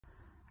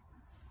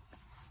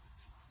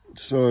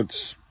So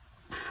it's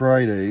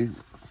Friday.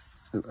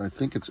 I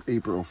think it's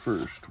April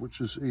 1st, which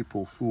is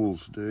April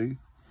Fool's Day.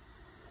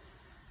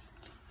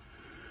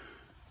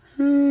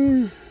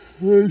 I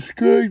was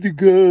going to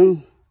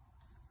go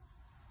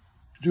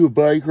do a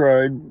bike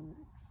ride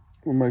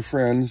with my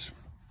friends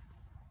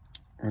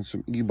on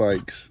some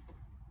e-bikes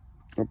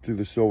up through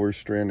the Silver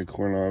Strand of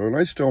Coronado, and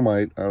I still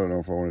might. I don't know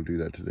if I want to do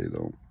that today,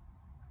 though.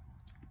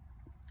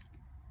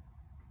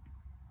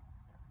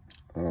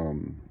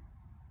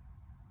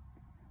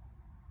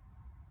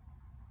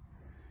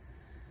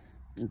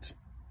 It's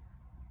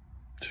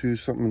 2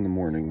 something in the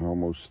morning,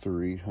 almost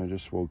 3. I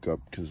just woke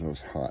up because I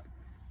was hot.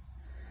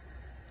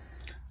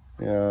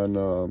 And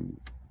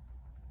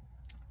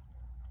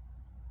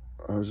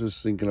I was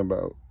just thinking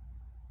about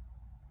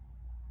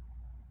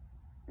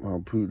how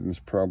Putin's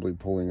probably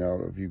pulling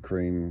out of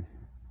Ukraine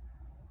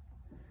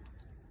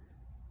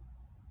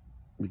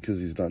because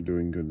he's not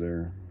doing good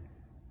there.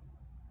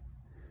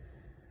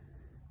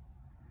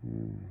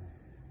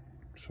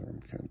 So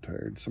I'm kind of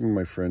tired. Some of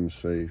my friends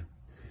say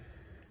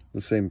the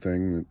same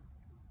thing, that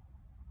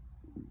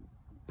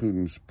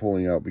Putin's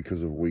pulling out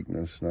because of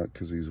weakness, not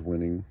because he's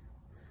winning.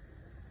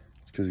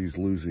 It's because he's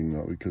losing,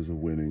 not because of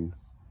winning.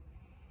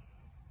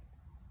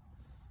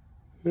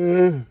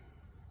 I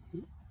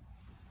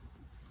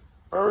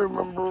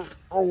remember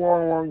a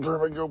long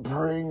time ago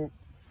praying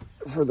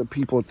for the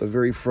people at the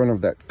very front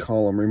of that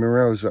column.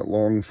 Remember, I was that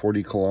long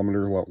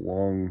 40-kilometer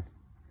long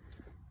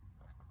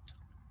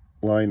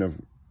line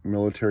of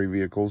military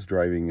vehicles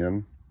driving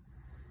in.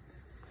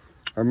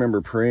 I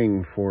remember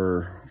praying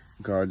for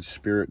God's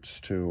spirits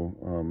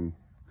to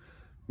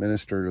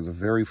minister to the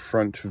very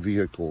front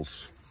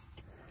vehicles,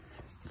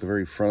 the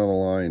very front of the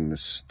line, to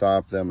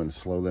stop them and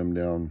slow them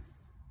down.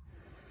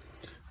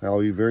 I'll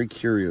be very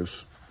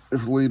curious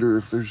if later,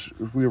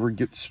 if we ever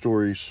get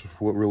stories of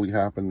what really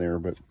happened there,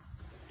 but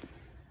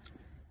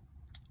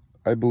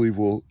I believe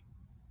we'll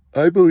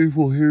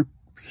hear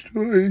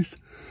stories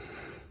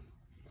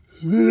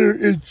that are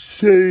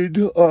insane,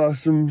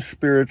 awesome,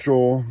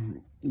 spiritual,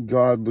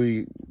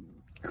 godly,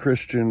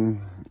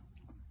 Christian,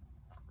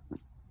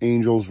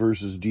 angels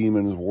versus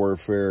demons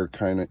warfare,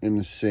 kind of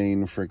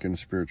insane freaking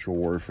spiritual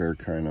warfare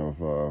kind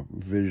of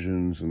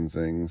visions and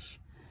things,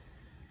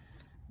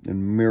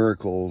 and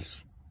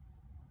miracles.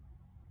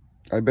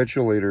 I bet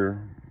you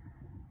later,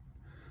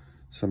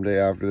 someday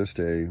after this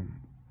day,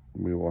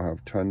 we will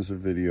have tons of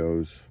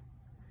videos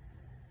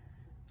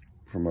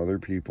from other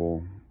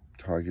people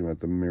talking about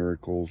the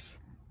miracles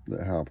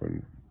that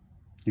happened.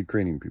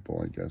 Ukrainian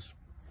people, I guess.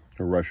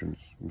 Or Russians.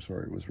 I'm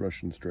sorry, it was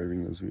Russians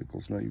driving those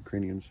vehicles, not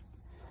Ukrainians.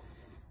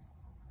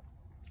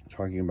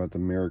 Talking about the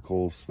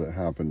miracles that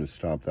happened to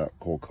stop that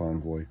whole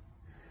convoy.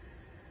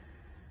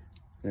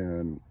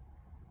 And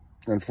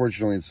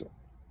unfortunately, it's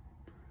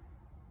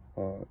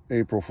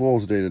April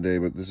Fool's Day today,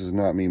 but this is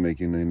not me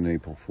making an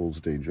April Fool's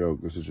Day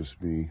joke. This is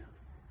just me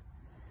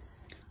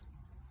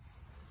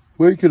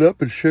waking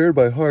up and sharing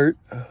my heart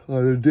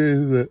on a day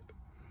that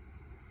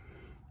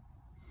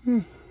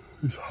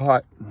is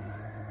hot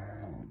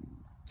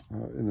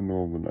in the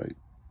middle of the night.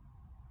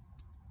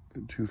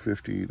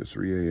 2:50 to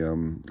 3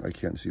 a.m. I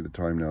can't see the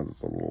time now that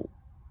the little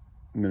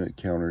minute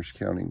counter's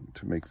counting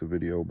to make the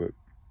video, but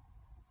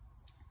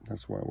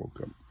that's why I woke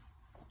up.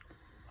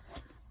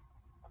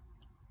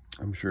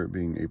 I'm sure it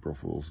being April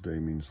Fool's Day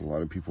means a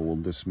lot of people will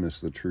dismiss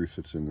the truth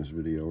that's in this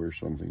video or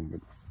something,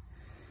 but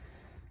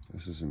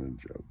this isn't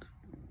a joke.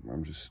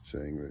 I'm just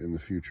saying that in the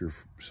future,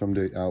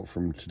 someday out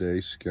from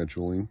today's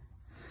scheduling,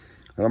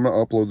 and I'm going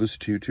to upload this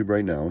to YouTube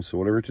right now, so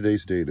whatever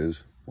today's date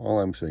is, all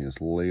I'm saying is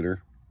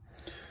later,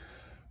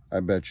 I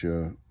bet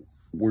you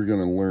we're going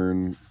to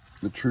learn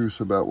the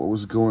truth about what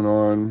was going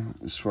on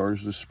as far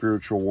as the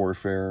spiritual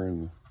warfare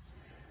and the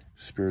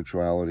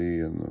spirituality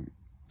and the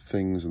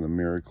things and the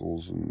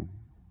miracles and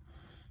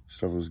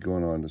stuff that was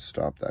going on to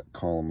stop that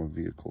column of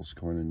vehicles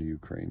going into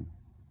Ukraine.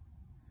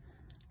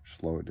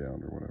 Slow it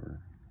down or whatever.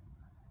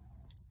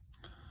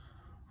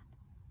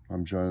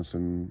 I'm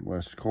Jonathan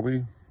West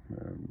Colby,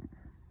 and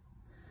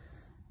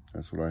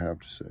that's what I have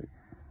to say.